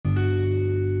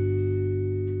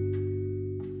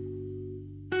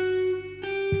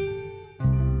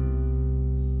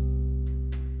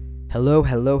Hello,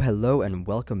 hello, hello, and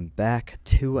welcome back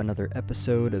to another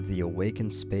episode of the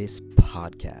Awayken Space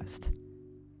podcast.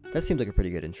 That seems like a pretty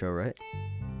good intro, right?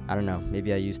 I don't know,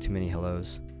 maybe I used too many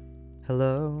hellos.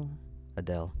 Hello,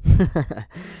 Adele.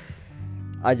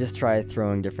 I just try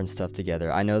throwing different stuff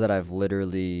together. I know that I've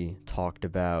literally talked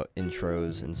about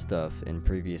intros and stuff in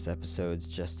previous episodes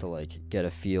just to get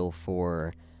a feel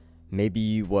for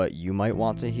maybe what you might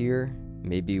want to hear,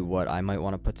 maybe what I might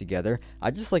want to put together.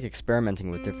 I just like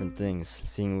experimenting with different things,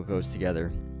 seeing what goes together.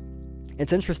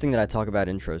 It's interesting that I talk about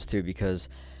intros too, because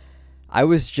I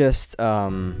was just, I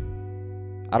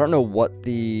don't know what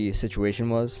the situation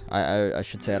was. I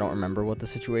should say I don't remember what the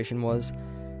situation was,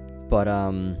 but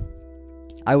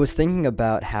I was thinking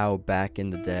about how back in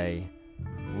the day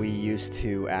we used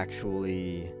to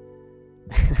actually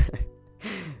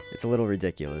it's a little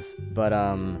ridiculous, but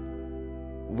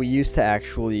we used to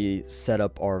actually set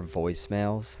up our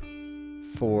voicemails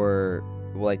for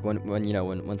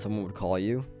when someone would call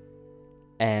you,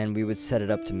 and we would set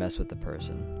it up to mess with the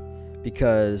person,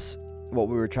 because what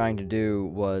we were trying to do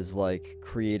was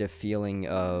create a feeling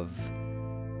of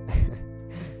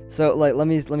so let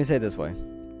me say it this way.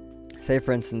 Say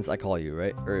for instance I call you,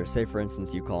 right? Or say for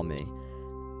instance you call me,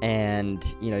 and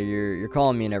you're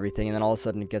calling me and everything, and then all of a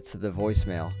sudden it gets to the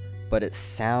voicemail, but it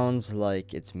sounds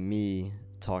like it's me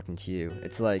talking to you.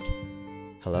 It's like,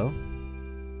 hello?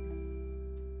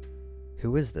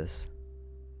 Who is this?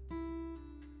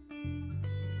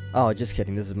 Oh, just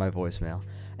kidding, this is my voicemail.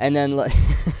 And then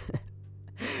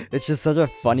it's just such a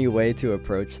funny way to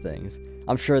approach things.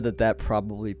 I'm sure that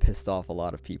probably pissed off a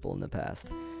lot of people in the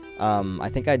past. I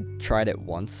think I tried it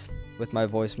once with my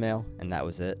voicemail, and that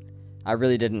was it. I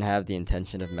really didn't have the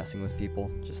intention of messing with people,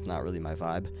 just not really my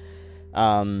vibe.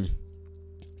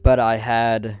 But I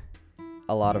had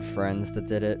a lot of friends that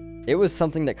did it. It was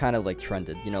something that kind of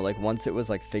trended, once it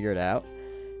was figured out,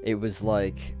 it was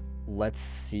let's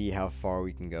see how far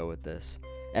we can go with this.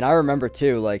 And I remember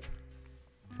too,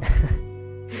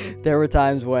 there were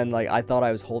times when I thought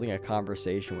I was holding a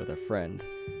conversation with a friend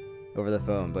over the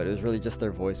phone, but it was really just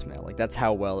their voicemail. That's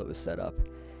how well it was set up.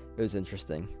 It was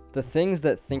interesting. The things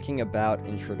that thinking about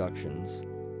introductions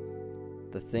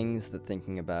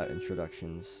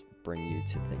bring you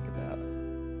to think about.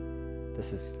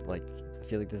 This is I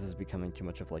feel like this is becoming too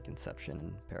much of Inception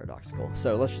and paradoxical.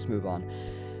 So let's just move on.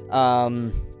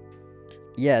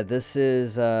 Yeah, this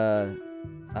is I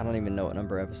don't even know what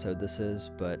number episode this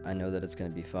is, but I know that it's gonna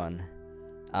be fun.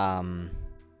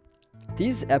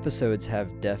 These episodes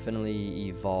have definitely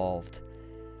evolved.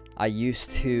 I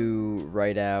used to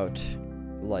write out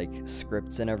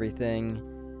scripts and everything,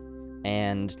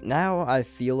 and now I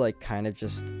feel kind of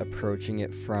just approaching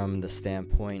it from the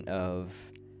standpoint of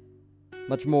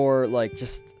much more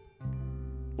just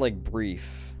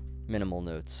brief, minimal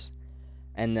notes,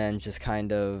 and then just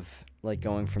kind of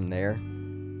going from there,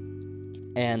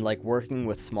 and working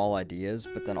with small ideas,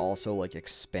 but then also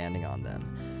expanding on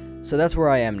them. So that's where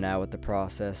I am now with the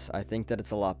process. I think that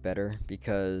it's a lot better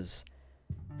because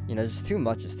just too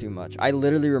much is too much. I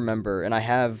literally remember, and I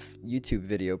have YouTube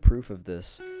video proof of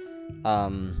this, I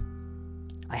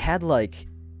had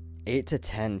 8 to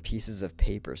 10 pieces of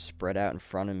paper spread out in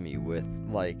front of me with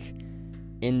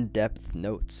in-depth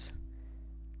notes.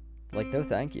 No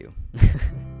thank you.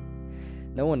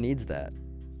 No one needs that.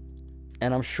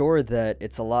 And I'm sure that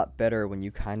it's a lot better when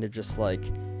you kind of just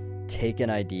take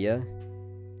an idea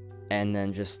and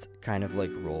then just kind of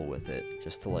roll with it,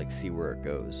 just to see where it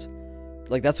goes.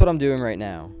 That's what I'm doing right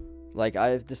now.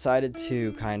 I've decided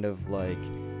to kind of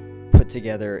put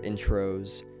together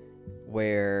intros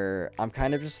where I'm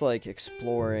kind of just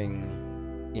exploring,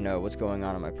 what's going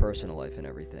on in my personal life and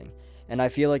everything. And I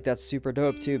feel that's super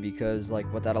dope too, because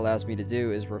what that allows me to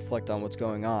do is reflect on what's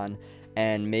going on,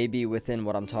 and maybe within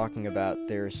what I'm talking about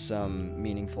there's some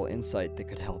meaningful insight that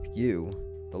could help you,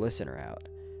 the listener, out.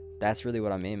 That's really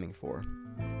what I'm aiming for.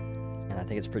 And I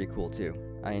think it's pretty cool too.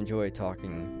 I enjoy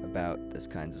talking about these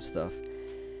kinds of stuff.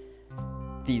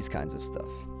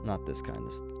 Not this kind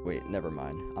of wait, never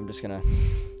mind. I'm just gonna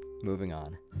moving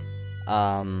on.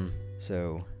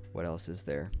 So what else is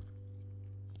there?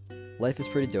 Life is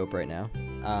pretty dope right now.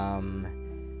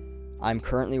 I'm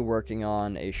currently working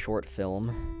on a short film.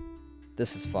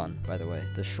 This is fun, by the way,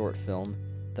 the short film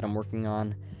that I'm working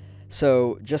on.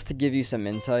 So just to give you some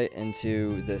insight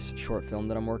into this short film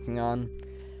that I'm working on,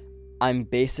 I'm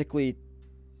basically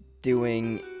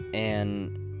doing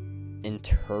an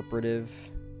interpretive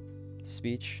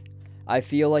speech. I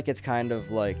feel it's kind of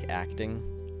like acting.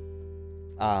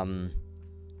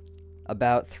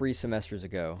 About 3 semesters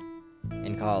ago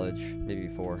in college, maybe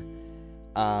 4,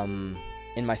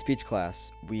 in my speech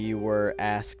class, we were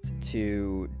asked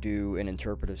to do an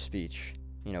interpretive speech.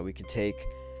 We could take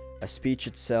a speech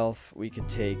itself, we could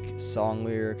take song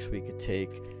lyrics, we could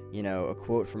take, a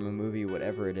quote from a movie,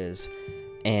 whatever it is,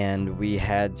 and we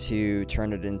had to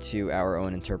turn it into our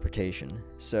own interpretation.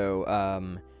 So,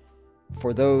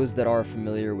 for those that are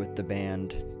familiar with the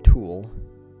band Tool,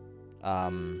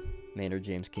 Maynard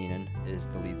James Keenan is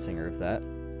the lead singer of that.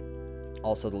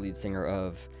 Also the lead singer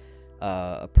of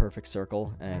A Perfect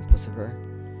Circle and Pussifer.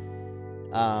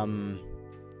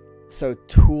 So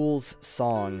Tool's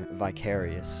song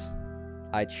Vicarious,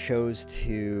 I chose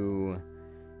to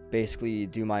basically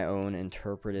do my own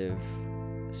interpretive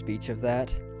speech of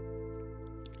that,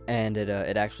 and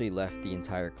it actually left the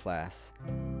entire class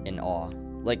in awe.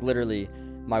 Like, literally,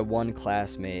 my one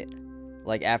classmate,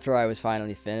 like, after I was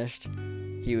finally finished,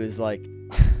 he was like,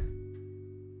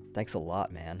 thanks a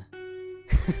lot, man.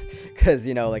 Because,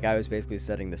 I was basically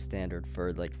setting the standard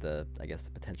for, like, the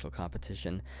potential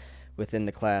competition within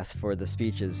the class for the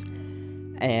speeches.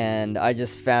 And I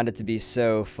just found it to be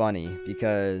so funny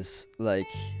because, like,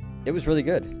 it was really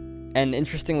good. And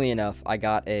interestingly enough, I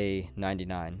got a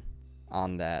 99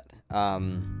 on that.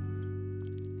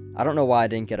 I don't know why I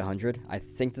didn't get 100. I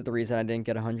think that the reason I didn't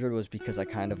get 100 was because I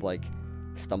kind of, like,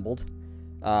 stumbled.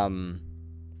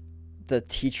 The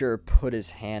teacher put his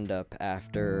hand up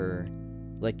after,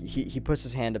 like, he puts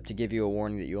his hand up to give you a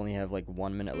warning that you only have, like,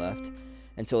 1 minute left.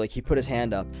 And so, like, he put his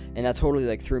hand up, and that totally,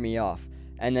 like, threw me off.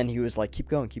 And then he was like, keep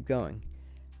going.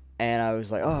 And I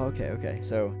was like, oh, okay.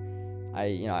 So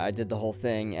I did the whole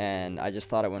thing, and I just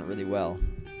thought it went really well.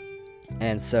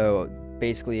 And so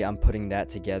basically I'm putting that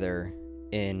together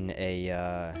in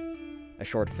a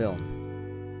short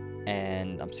film,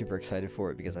 and I'm super excited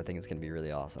for it because I think it's going to be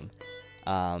really awesome.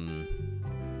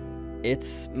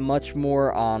 It's much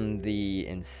more on the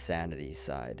insanity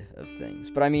side of things,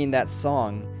 but I mean, that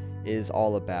song is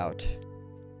all about,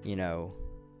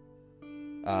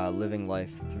 living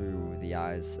life through the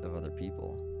eyes of other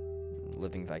people,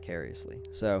 living vicariously.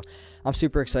 So I'm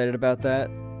super excited about that.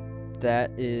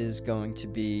 That is going to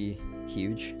be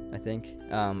huge, I think.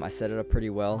 I set it up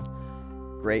pretty well.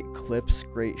 Great clips,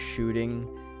 great shooting,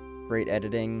 great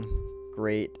editing,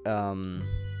 great,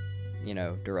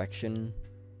 direction.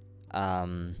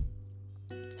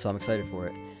 So I'm excited for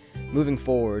it. Moving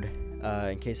forward,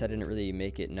 in case I didn't really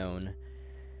make it known,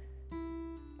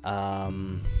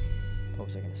 what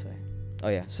was I going to say? Oh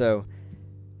yeah, so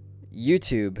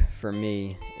YouTube, for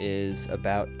me, is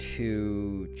about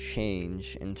to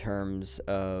change in terms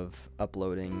of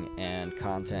uploading and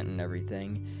content and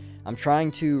everything. I'm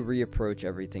trying to reapproach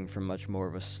everything from much more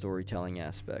of a storytelling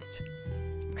aspect.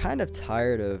 I'm kind of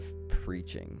tired of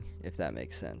preaching, if that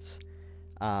makes sense.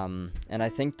 And I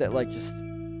think that, like, just,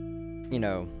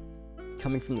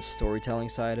 coming from the storytelling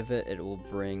side of it, it will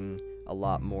bring a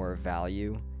lot more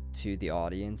value to the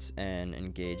audience and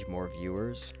engage more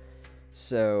viewers.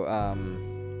 So,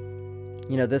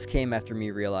 this came after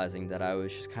me realizing that I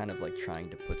was just kind of, like, trying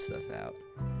to put stuff out.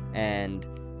 And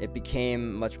it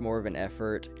became much more of an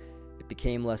effort. It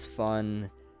became less fun.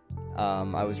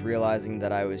 I was realizing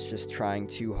that I was just trying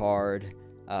too hard.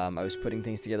 I was putting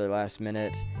things together last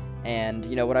minute. And,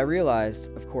 what I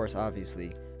realized, of course,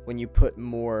 obviously, when you put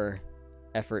more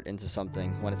effort into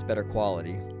something, when it's better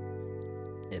quality,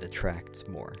 it attracts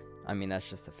more. I mean, that's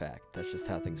just a fact. That's just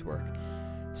how things work.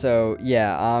 So,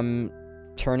 yeah, I'm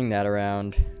turning that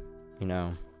around,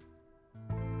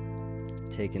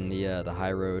 taking the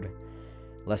high road.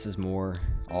 Less is more,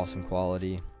 awesome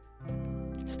quality,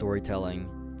 storytelling.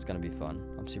 It's going to be fun.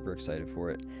 I'm super excited for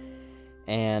it.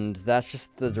 And that's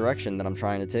just the direction that I'm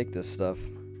trying to take this stuff.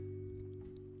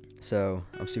 So,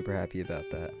 I'm super happy about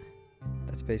that.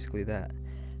 That's basically that.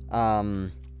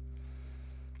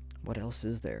 What else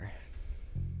is there?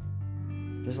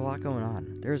 There's a lot going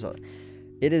on.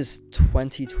 It is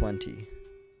 2020.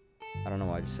 I don't know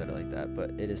why I just said it like that,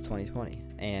 but it is 2020.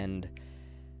 And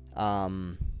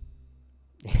I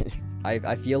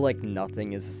feel like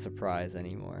nothing is a surprise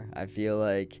anymore. I feel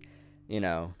like,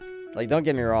 like, don't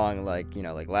get me wrong, like,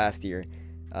 like last year,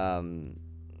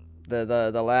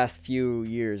 the last few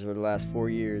years, or the last 4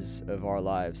 years of our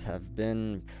lives have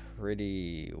been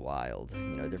pretty wild,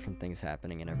 different things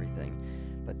happening and everything.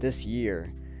 But this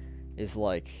year is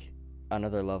like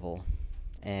another level,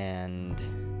 and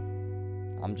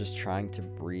I'm just trying to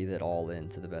breathe it all in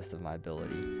to the best of my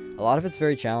ability. A lot of it's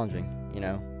very challenging,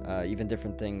 even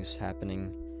different things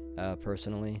happening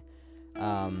personally.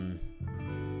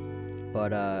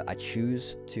 But I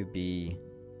choose to be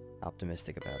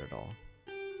optimistic about it all.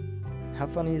 How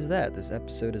funny is that? This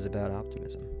episode is about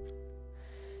optimism.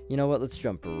 You know what? Let's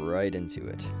jump right into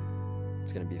it.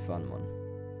 It's going to be a fun one.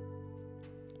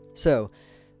 So,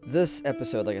 this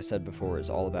episode, like I said before, is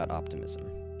all about optimism.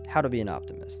 How to be an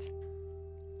optimist.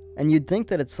 And you'd think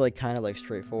that it's like kind of like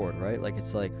straightforward, right? Like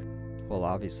it's like, well,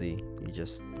 obviously you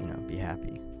just, be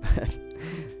happy. But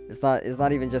it's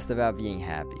not even just about being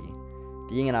happy.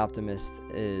 Being an optimist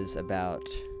is about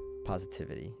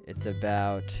positivity. It's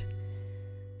about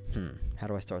how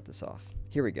do I start this off?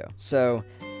 Here we go. So,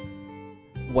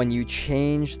 when you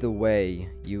change the way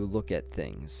you look at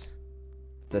things,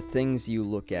 the things you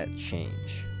look at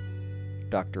change.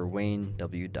 Dr. Wayne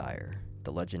W. Dyer,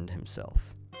 the legend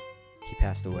himself. He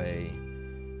passed away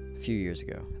a few years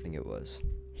ago, I think it was.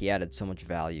 He added so much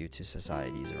value to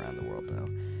societies around the world, though.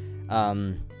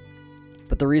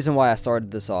 But the reason why I started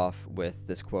this off with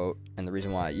this quote, and the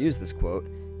reason why I use this quote,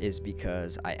 is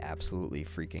because I absolutely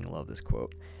freaking love this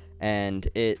quote. And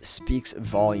it speaks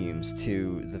volumes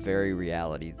to the very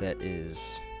reality that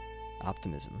is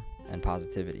optimism and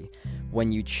positivity.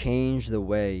 When you change the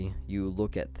way you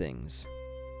look at things,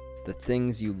 the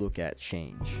things you look at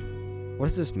change. What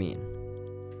does this mean?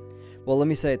 Well, let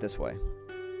me say it this way.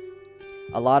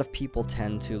 A lot of people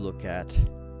tend to look at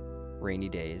rainy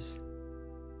days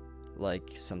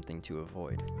like something to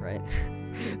avoid, right?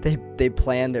 They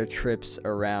plan their trips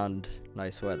around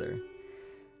nice weather.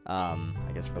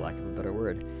 I guess for lack of a better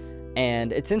word.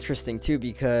 And it's interesting too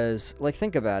because, like,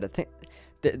 think about it.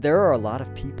 There are a lot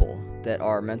of people that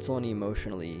are mental and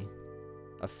emotionally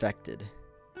affected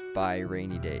by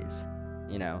rainy days.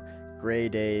 Gray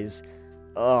days.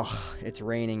 Ugh, it's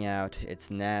raining out.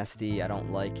 It's nasty. I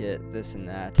don't like it. This and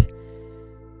that.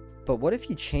 But what if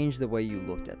you changed the way you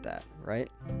looked at that,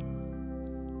 right?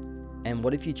 And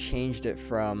what if you changed it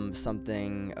from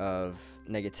something of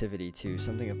negativity to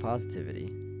something of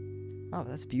positivity? Oh,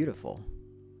 that's beautiful.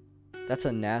 That's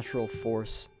a natural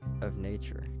force of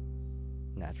nature.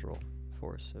 Natural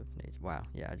force of nature. Wow,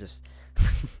 yeah,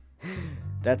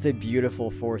 that's a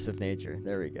beautiful force of nature.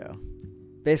 There we go.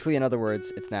 Basically, in other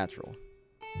words, it's natural.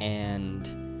 And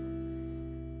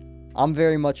I'm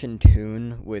very much in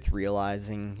tune with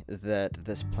realizing that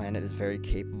this planet is very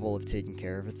capable of taking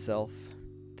care of itself,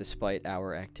 despite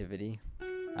our activity.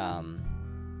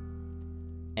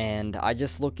 And I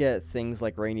just look at things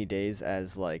like rainy days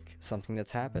as like something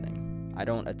that's happening. I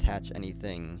don't attach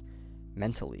anything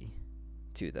mentally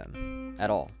to them at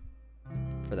all,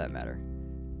 for that matter.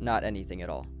 Not anything at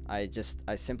all. I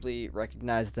simply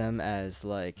recognize them as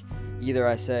like, either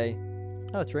I say,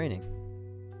 oh, it's raining,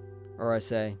 or I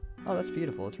say, oh, that's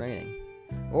beautiful, it's raining,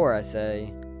 or I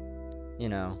say,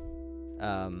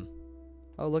 oh,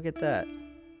 look at that.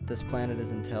 This planet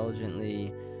is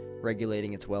intelligently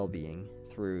regulating its well-being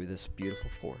through this beautiful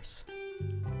force.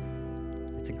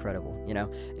 It's incredible,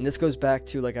 And this goes back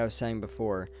to, like I was saying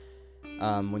before,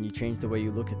 when you change the way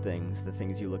you look at things, the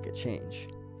things you look at change.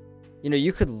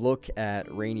 You could look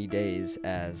at rainy days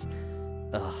as,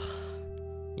 ugh,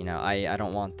 I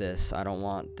don't want this. I don't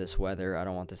want this weather. I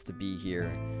don't want this to be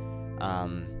here.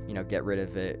 Get rid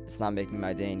of it. It's not making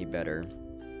my day any better.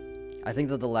 I think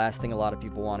that the last thing a lot of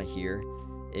people want to hear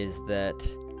is that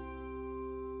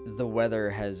the weather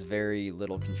has very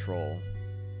little control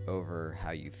over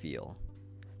how you feel.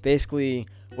 Basically,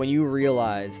 when you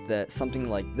realize that something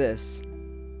like this,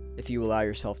 if you allow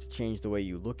yourself to change the way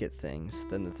you look at things,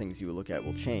 then the things you look at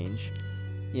will change.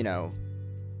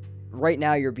 Right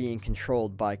now you're being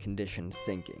controlled by conditioned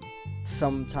thinking.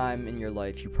 Sometime in your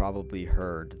life you probably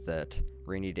heard that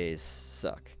rainy days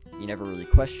suck. You never really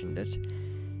questioned it,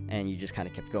 and you just kind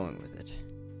of kept going with it.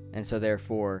 And so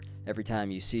therefore, every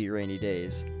time you see rainy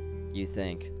days, you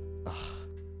think, ugh,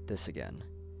 this again,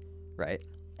 right?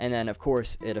 And then, of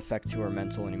course, it affects your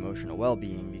mental and emotional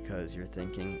well-being because you're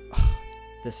thinking, ugh,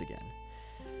 this again.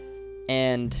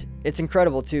 And it's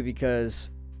incredible, too, because,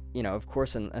 of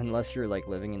course, unless you're, like,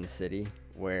 living in the city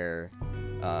where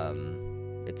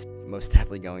it's most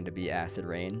definitely going to be acid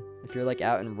rain, if you're, like,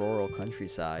 out in rural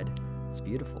countryside, it's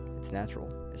beautiful. It's natural.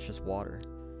 It's just water.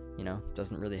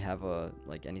 Doesn't really have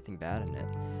anything bad in it.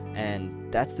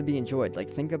 And that's to be enjoyed. Like,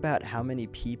 think about how many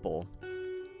people,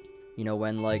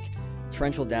 when, like,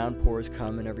 torrential downpours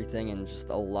come and everything and just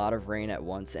a lot of rain at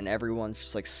once and everyone's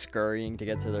just, like, scurrying to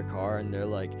get to their car and they're,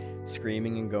 like,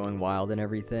 screaming and going wild and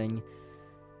everything.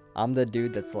 I'm the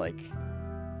dude that's, like,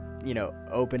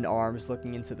 open arms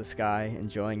looking into the sky,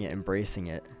 enjoying it, embracing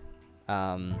it.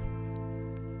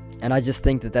 And I just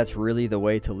think that that's really the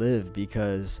way to live,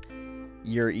 because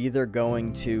you're either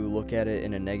going to look at it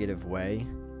in a negative way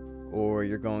or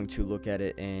you're going to look at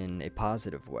it in a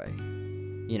positive way,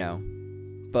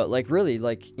 But, like, really,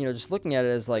 like, just looking at it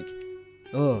as, like,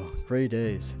 oh, gray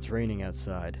days, it's raining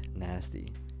outside,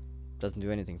 nasty. Doesn't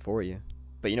do anything for you.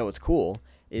 But what's cool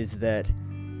is that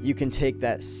you can take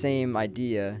that same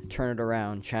idea, turn it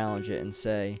around, challenge it, and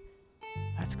say,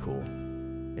 that's cool.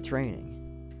 It's raining.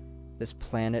 This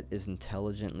planet is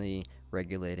intelligently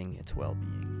regulating its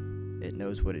well-being. It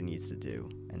knows what it needs to do,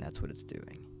 and that's what it's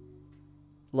doing.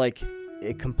 Like,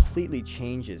 it completely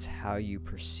changes how you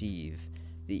perceive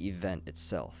the event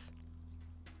itself.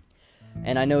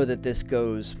 And I know that this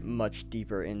goes much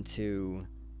deeper into,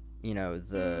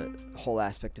 the whole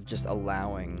aspect of just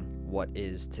allowing what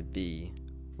is to be,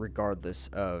 regardless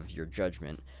of your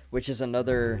judgment, which is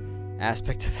another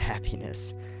aspect of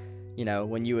happiness.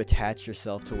 When you attach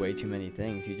yourself to way too many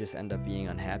things, you just end up being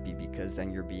unhappy because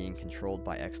then you're being controlled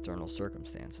by external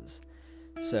circumstances.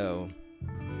 So,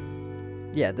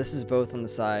 yeah, this is both on the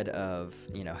side of,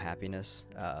 happiness,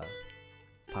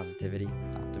 positivity,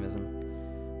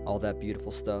 optimism, all that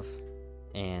beautiful stuff.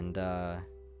 And,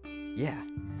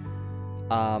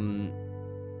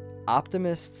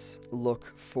 optimists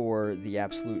look for the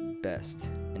absolute best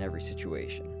in every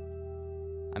situation.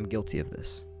 I'm guilty of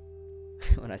this.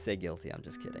 When I say guilty, I'm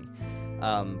just kidding.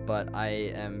 But I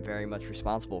am very much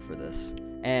responsible for this.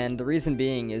 And the reason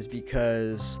being is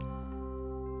because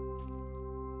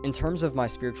in terms of my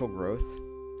spiritual growth,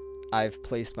 I've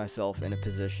placed myself in a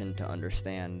position to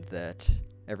understand that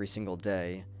every single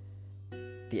day,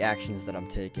 the actions that I'm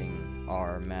taking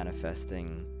are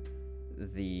manifesting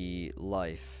the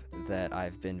life that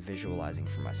I've been visualizing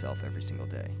for myself every single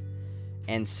day.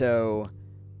 And so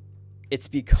it's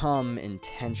become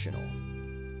intentional.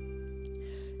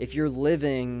 If you're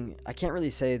living, I can't really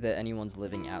say that anyone's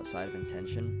living outside of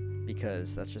intention,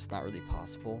 because that's just not really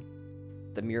possible.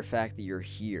 The mere fact that you're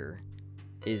here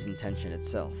is intention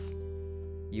itself.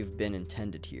 You've been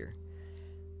intended here.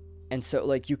 And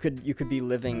so, you could be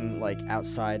living,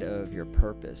 outside of your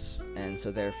purpose, and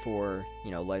so therefore,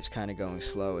 life's kind of going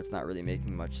slow, it's not really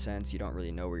making much sense, you don't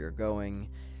really know where you're going,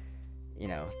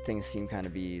 things seem kind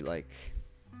of be,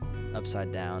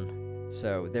 upside down.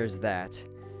 So there's that.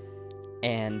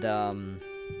 And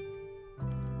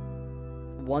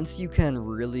once you can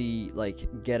really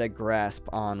get a grasp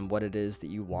on what it is that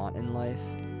you want in life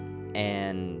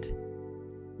and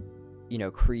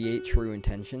create true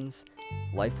intentions,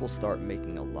 life will start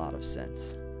making a lot of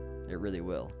sense. It really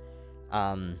will.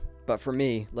 But for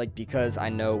me, because I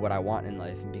know what I want in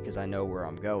life and because I know where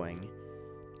I'm going,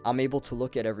 I'm able to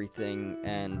look at everything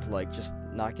and just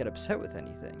not get upset with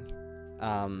anything.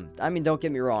 Don't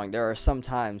get me wrong, there are some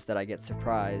times that I get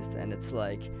surprised and it's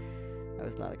I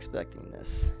was not expecting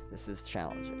this. This is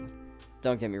challenging.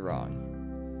 Don't get me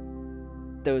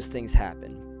wrong. Those things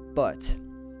happen, but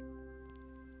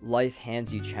life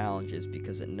hands you challenges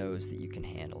because it knows that you can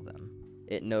handle them.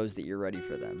 It knows that you're ready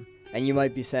for them. And you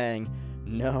might be saying,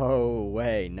 no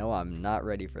way, no, I'm not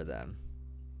ready for them.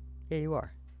 Yeah, you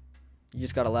are. You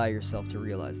just gotta allow yourself to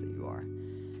realize that you are.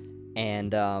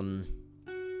 And,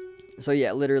 so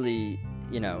yeah, literally,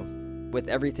 with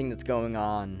everything that's going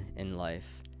on in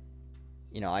life,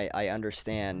 I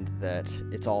understand that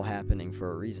it's all happening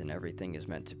for a reason. Everything is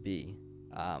meant to be.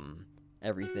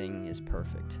 Everything is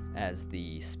perfect, as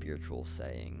the spiritual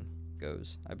saying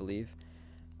goes, I believe.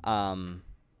 And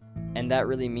that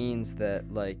really means that,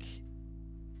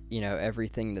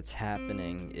 everything that's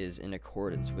happening is in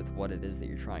accordance with what it is that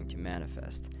you're trying to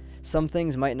manifest. Some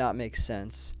things might not make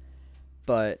sense,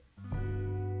 but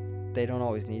they don't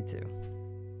always need to,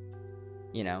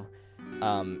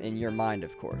 in your mind,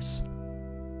 of course.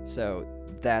 So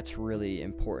that's really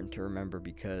important to remember,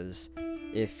 because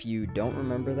if you don't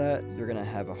remember that, you're going to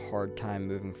have a hard time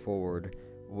moving forward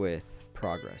with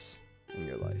progress in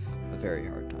your life. A very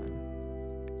hard time.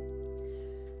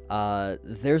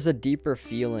 There's a deeper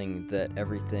feeling that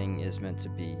everything is meant to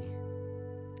be,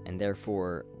 and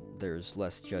therefore there's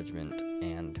less judgment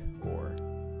or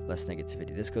less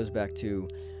negativity. This goes back to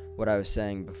what I was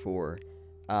saying before.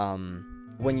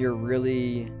 When you're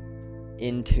really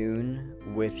in tune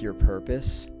with your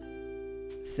purpose,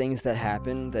 things that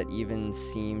happen that even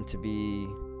seem to be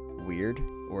weird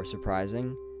or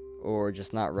surprising or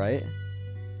just not right,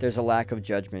 there's a lack of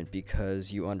judgment,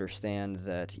 because you understand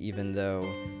that even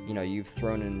though, you've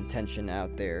thrown an intention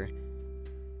out there,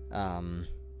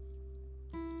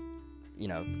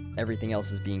 everything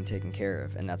else is being taken care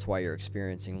of, and that's why you're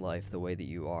experiencing life the way that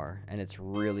you are. And it's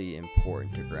really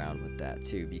important to ground with that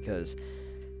too, because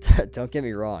don't get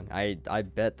me wrong, I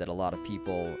bet that a lot of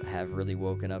people have really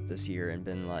woken up this year and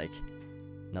been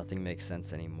nothing makes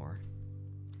sense anymore.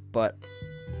 But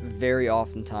very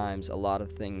oftentimes, a lot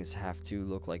of things have to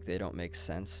look like they don't make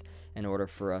sense in order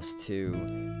for us to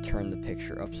turn the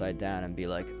picture upside down and be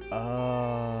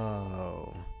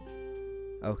oh,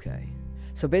 okay.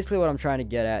 So basically what I'm trying to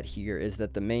get at here is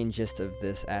that the main gist of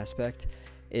this aspect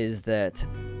is that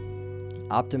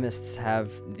optimists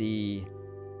have the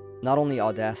not only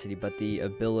audacity but the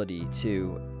ability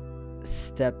to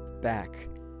step back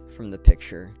from the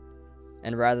picture,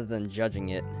 and rather than judging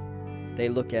it, they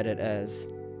look at it as,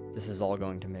 this is all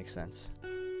going to make sense.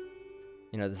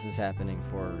 This is happening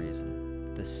for a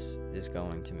reason. This is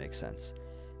going to make sense.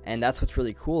 And that's what's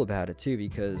really cool about it too,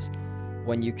 because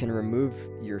when you can remove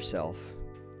yourself,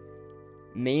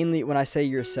 mainly when I say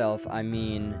yourself, I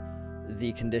mean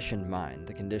the conditioned mind,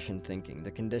 the conditioned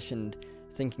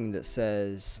thinking that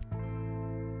says,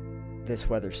 this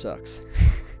weather sucks.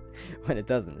 When it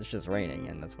doesn't, it's just raining,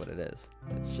 and that's what it is.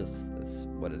 It's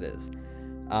what it is.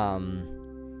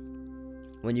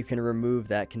 When you can remove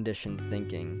that conditioned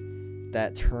thinking,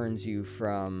 that turns you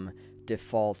from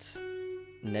default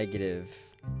negative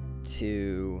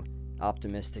to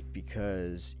optimistic,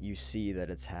 because you see that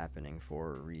it's happening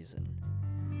for a reason.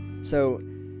 So,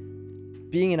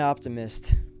 being an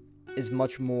optimist is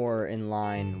much more in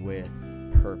line with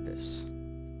purpose.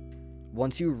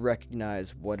 Once you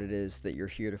recognize what it is that you're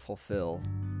here to fulfill,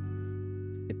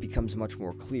 it becomes much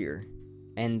more clear.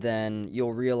 And then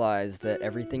you'll realize that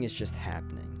everything is just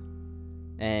happening.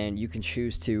 And you can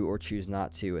choose to or choose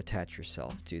not to attach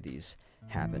yourself to these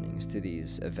happenings, to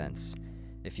these events,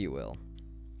 if you will.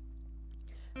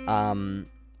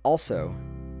 Also,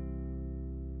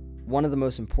 one of the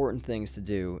most important things to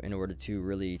do in order to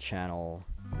really channel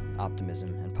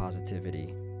optimism and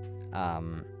positivity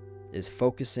is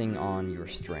focusing on your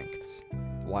strengths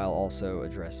while also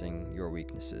addressing your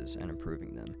weaknesses and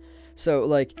improving them.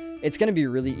 So, it's going to be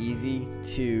really easy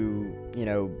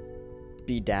to,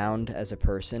 be downed as a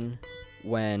person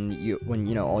when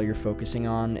all you're focusing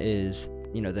on is,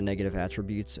 the negative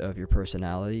attributes of your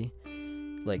personality.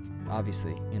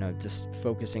 Obviously, just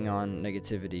focusing on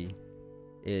negativity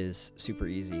is super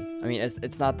easy. I mean,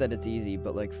 it's not that it's easy,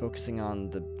 but focusing on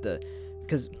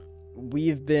because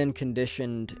we've been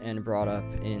conditioned and brought up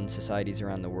in societies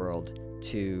around the world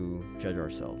to judge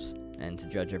ourselves and to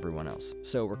judge everyone else.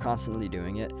 So we're constantly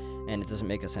doing it, and it doesn't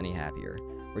make us any happier.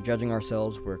 We're judging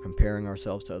ourselves, we're comparing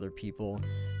ourselves to other people,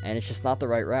 and it's just not the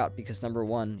right route, because number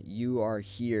one, you are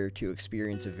here to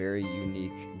experience a very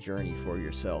unique journey for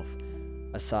yourself,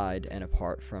 aside and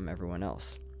apart from everyone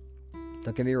else.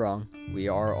 Don't get me wrong, we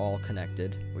are all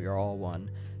connected, we are all one,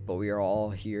 but we are all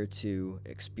here to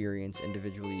experience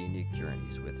individually unique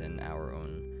journeys within our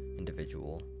own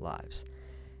individual lives.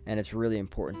 And it's really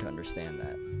important to understand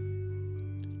that.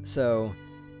 So,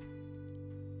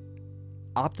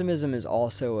 optimism is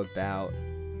also about,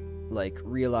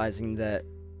 realizing that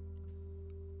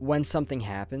when something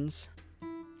happens,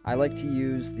 I like to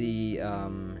use the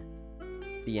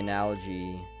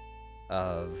analogy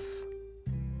of...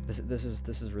 This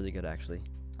is really good, actually.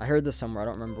 I heard this somewhere. I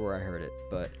don't remember where I heard it,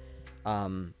 but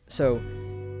so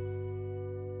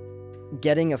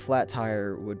getting a flat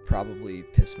tire would probably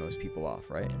piss most people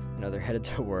off, right? They're headed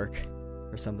to work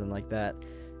or something like that,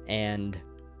 and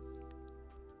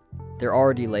they're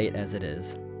already late as it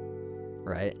is,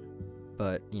 right?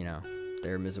 But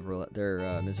they're miserable.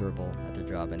 They're miserable at their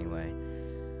job anyway.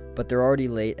 But they're already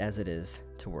late as it is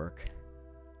to work.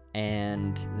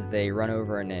 And they run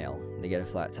over a nail. They get a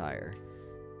flat tire.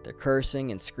 They're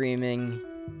cursing and screaming.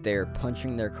 They're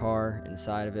punching their car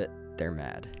inside of it. They're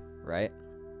mad, right?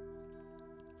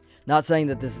 Not saying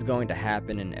that this is going to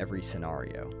happen in every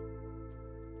scenario.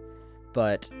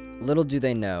 But little do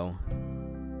they know,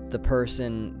 the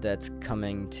person that's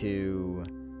coming to,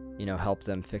 help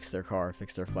them fix their car,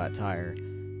 fix their flat tire,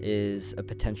 is a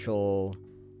potential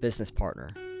business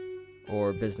partner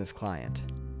or business client.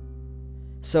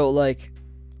 So,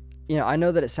 I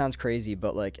know that it sounds crazy,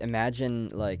 but,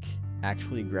 imagine,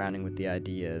 actually grounding with the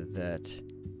idea that...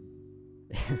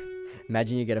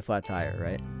 imagine you get a flat tire,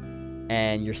 right?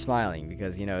 And you're smiling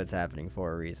because, it's happening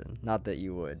for a reason. Not that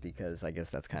you would, because I guess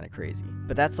that's kind of crazy.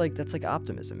 But that's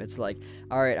optimism. It's all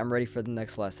right, I'm ready for the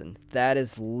next lesson. That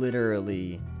is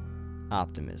literally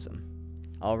optimism.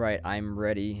 All right, I'm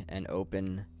ready and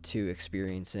open to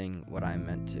experiencing what I'm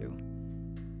meant to.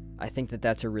 I think that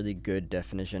that's a really good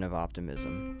definition of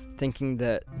optimism. Thinking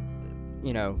that,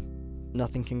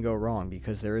 nothing can go wrong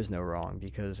because there is no wrong,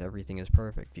 because everything is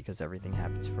perfect, because everything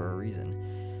happens for a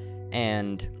reason.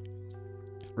 And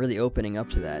really opening up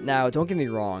to that. Now, don't get me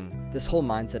wrong, this whole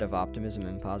mindset of optimism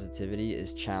and positivity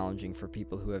is challenging for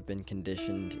people who have been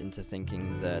conditioned into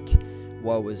thinking that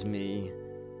woe is me,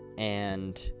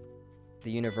 and the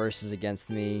universe is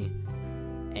against me,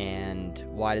 and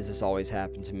why does this always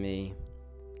happen to me?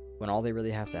 When all they really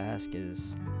have to ask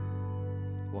is,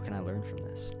 what can I learn from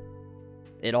this?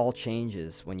 It all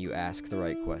changes when you ask the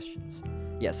right questions.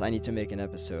 Yes, I need to make an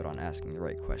episode on asking the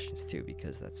right questions too,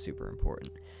 because that's super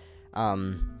important.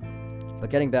 But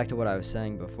getting back to what I was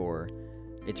saying before,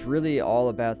 it's really all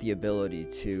about the ability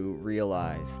to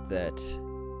realize that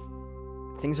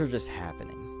things are just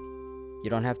happening. You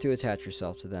don't have to attach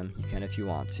yourself to them. You can if you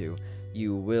want to.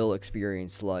 You will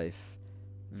experience life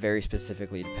very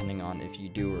specifically depending on if you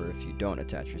do or if you don't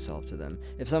attach yourself to them.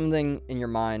 If something in your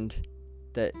mind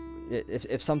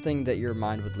if something that your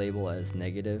mind would label as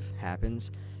negative happens,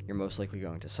 you're most likely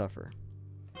going to suffer.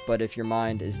 But if your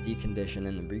mind is deconditioned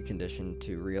and reconditioned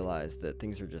to realize that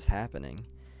things are just happening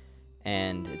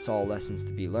and it's all lessons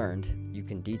to be learned, you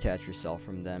can detach yourself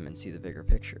from them and see the bigger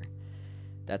picture.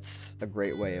 That's a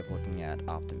great way of looking at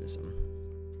optimism.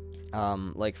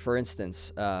 Like, for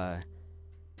instance,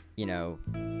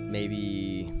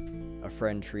 maybe a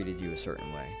friend treated you a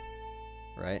certain way,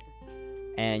 right?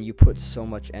 And you put so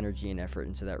much energy and effort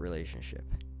into that relationship,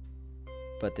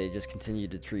 but they just continued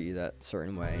to treat you that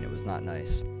certain way, and it was not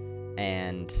nice.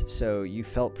 And so you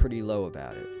felt pretty low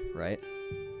about it, right?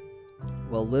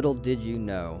 Well, little did you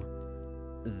know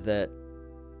that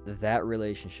that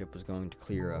relationship was going to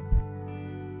clear up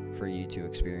for you to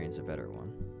experience a better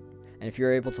one. And if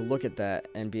you're able to look at that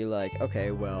and be like,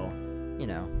 okay, well,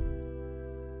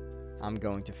 I'm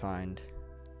going to find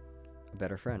a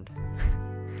better friend.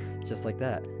 Just like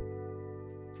that.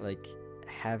 Like,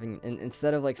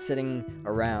 instead of like sitting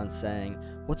around saying,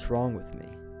 what's wrong with me?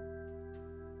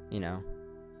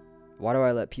 Why do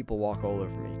I let people walk all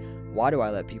over me? Why do I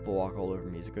let people walk all over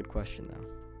me is a good question, though.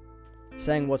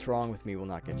 Saying what's wrong with me will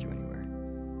not get you anywhere.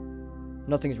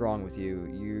 Nothing's wrong with you.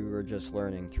 You are just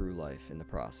learning through life in the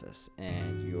process,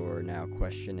 and you're now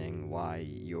questioning why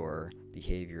your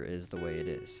behavior is the way it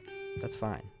is. That's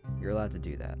fine. You're allowed to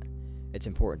do that. It's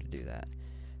important to do that.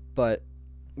 But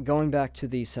going back to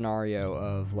the scenario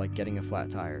of like getting a flat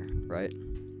tire, right?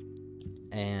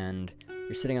 And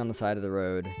you're sitting on the side of the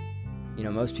road.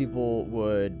 Most people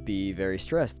would be very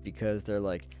stressed because they're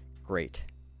like, great,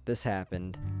 this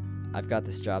happened. I've got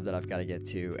this job that I've got to get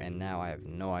to, and now I have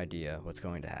no idea what's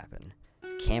going to happen.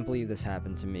 Can't believe this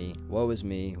happened to me. Woe is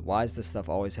me. Why is this stuff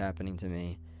always happening to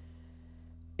me?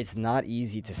 It's not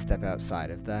easy to step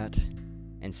outside of that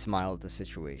and smile at the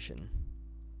situation.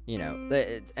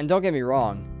 And don't get me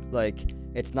wrong, like,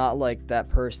 it's not like that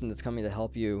person that's coming to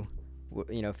help you,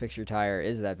 fix your tire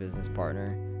is that business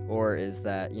partner, or is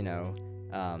that,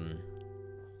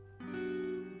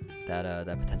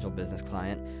 that potential business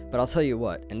client. But I'll tell you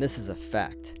what, and this is a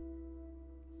fact,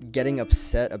 getting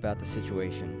upset about the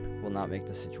situation will not make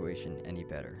the situation any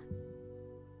better.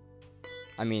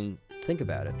 I mean, think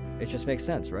about it. It just makes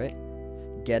sense, right?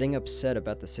 Getting upset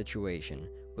about the situation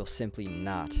will simply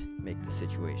not make the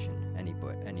situation any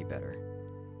better.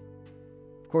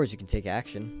 Of course, you can take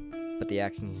action, but the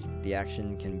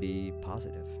action can be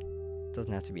positive. It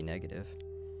doesn't have to be negative.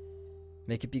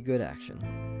 Make it be good action.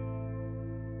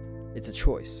 It's a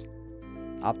choice.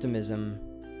 Optimism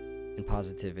and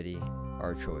positivity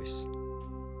are a choice.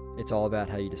 It's all about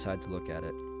how you decide to look at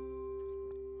it.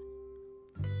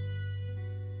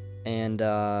 And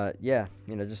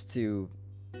just to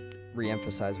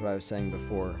re-emphasize what I was saying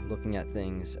before, looking at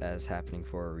things as happening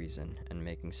for a reason and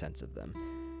making sense of them.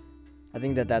 I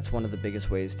think that that's one of the biggest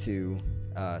ways to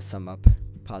sum up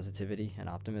positivity and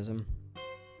optimism.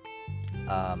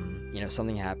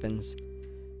 Something happens,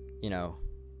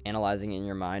 analyzing it in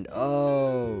your mind,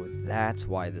 oh, that's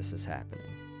why this is happening.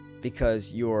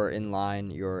 Because you're in line,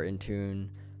 you're in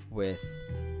tune with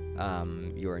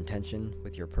your intention,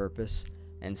 with your purpose.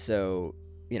 And so,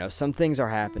 some things are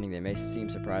happening. They may seem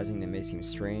surprising, they may seem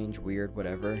strange, weird,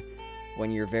 whatever.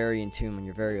 When you're very in tune, when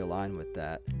you're very aligned with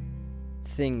that,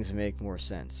 things make more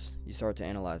sense. You start to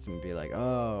analyze them and be like,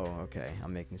 oh, okay,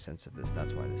 I'm making sense of this.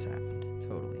 That's why this happened.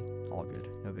 Totally. All good.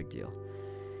 No big deal.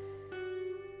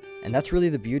 And that's really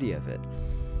the beauty of it.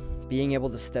 Being able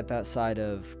to step outside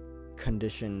of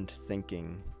conditioned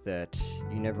thinking that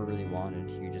you never really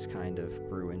wanted, you just kind of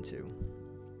grew into.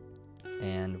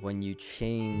 And when you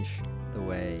change the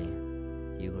way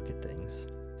you look at things,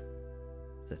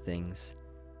 the things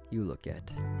you look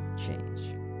at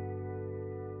change.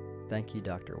 Thank you,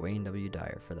 Dr. Wayne W.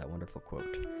 Dyer, for that wonderful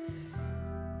quote.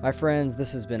 My friends,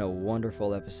 this has been a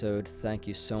wonderful episode. Thank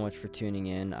you so much for tuning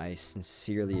in. I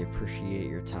sincerely appreciate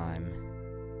your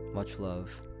time. Much love,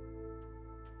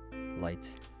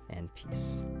 light, and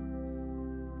peace.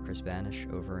 Chris Banish,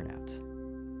 over and out.